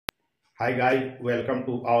Hi guys, welcome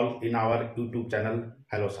to all in our YouTube channel.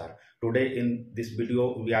 Hello sir. Today in this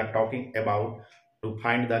video we are talking about to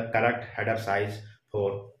find the correct header size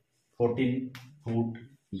for 14-foot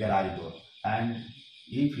garage door. And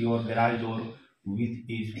if your garage door width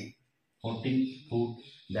is 14 foot,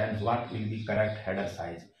 then what will be correct header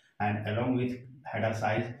size? And along with header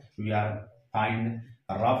size, we are find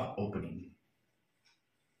a rough opening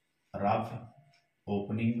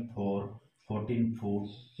for 14-foot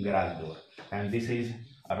garage door. And this is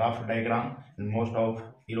a rough diagram. In most of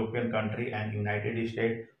European country and United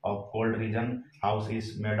States of cold region, house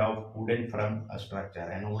is made of wooden frame structure,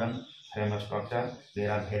 and wooden frame structure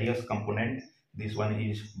there are various components. This one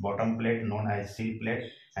is bottom plate known as seal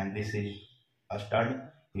plate, and this is a stud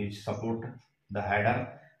which support the header,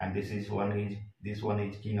 and this one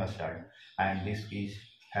is king stud, and this is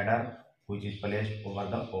header which is placed over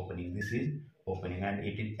the opening. This is opening, and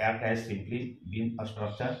it is act as simply beam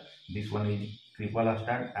structure. This one is triple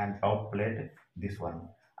stud and top plate, this one.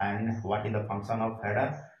 And what is the function of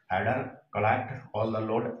header? Header collect all the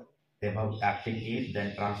load above acting is,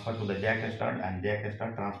 then transfer to the jack stud, and jack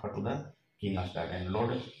stud transfer to the king stud, and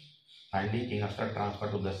load finally king stud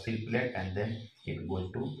transfer to the seal plate, and then it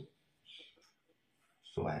goes to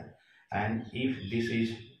soil. And if this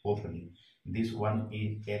is opening, this one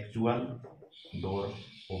is actual door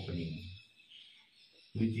opening,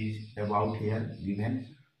 which is about here given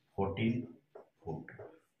 14 foot,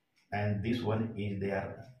 and this one is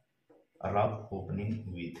their rough opening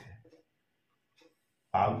width.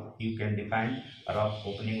 How you can define rough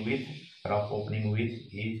opening width? Rough opening width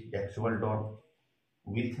is actual door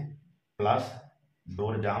width plus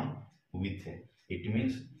door jamb width. It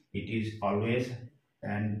means it is always,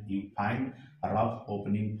 and you find a rough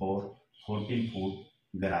opening for 14-foot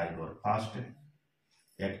garage door. First,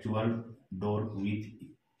 actual door width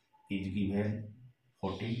is given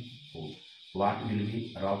 14 foot. What will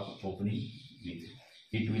be rough opening width?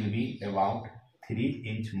 It will be about 3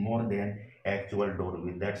 inch more than actual door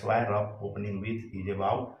width. That's why rough opening width is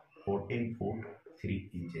about 14 foot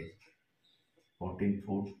 3 inches. 14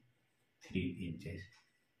 foot 3 inches.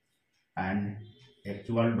 And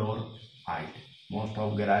actual door height. Most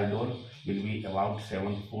of garage door will be about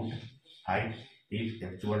 7 foot height. If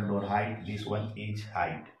actual door height, this one is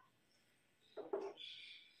height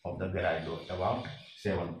of the garage door about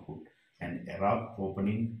 7 foot, and a rough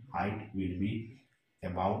opening height will be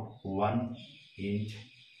about 1 inch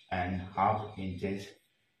and half inches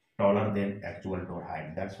taller than actual door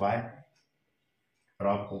height. That's why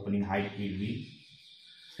rough opening height will be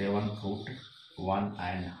 7 foot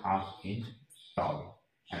 1.5 inch tall.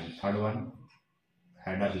 And third one,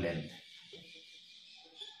 header length.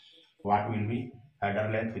 What will be header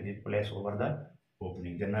length which is placed over the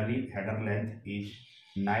opening? Generally header length is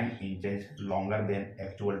 9 inches longer than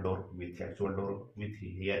actual door width. Actual door width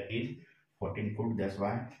here is 14 foot. That's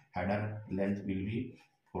why header length will be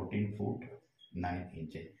 14 foot 9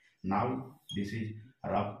 inches. Now this is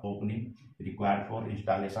rough opening required for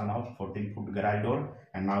installation of 14 foot garage door.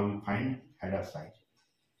 And now we find header size.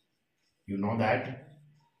 You know that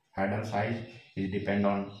header size is depend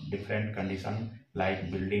on different condition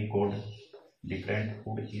like building code, different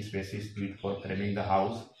wood species used for framing the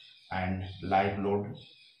house, and live load,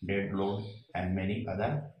 dead load, and many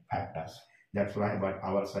other factors. That's why, but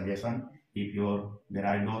our suggestion, if your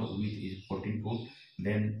garage door width is 14 foot,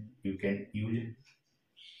 then you can use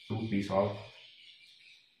 2 pieces of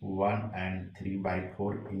 1 and 3 by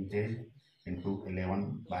 4 inches into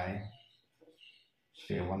 11 by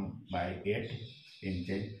 7 by 8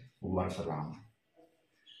 inches Versa-lam.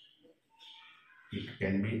 It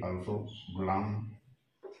can be also Glulam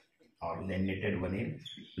or laminated vinyl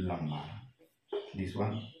lumber. This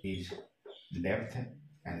one is depth,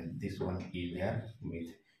 and this one is there with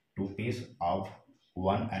 2 pieces of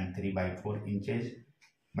 1 and 3 by 4 inches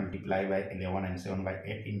multiplied by 11 and 7 by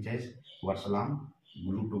 8 inches Versa-lam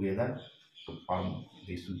glue together to form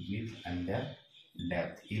this width and the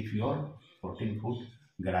depth. If your 14 foot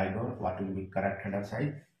garage door, what will be correct header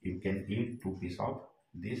size? You can use 2 pieces of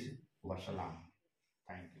this Versa-lam.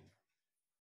 Thank you.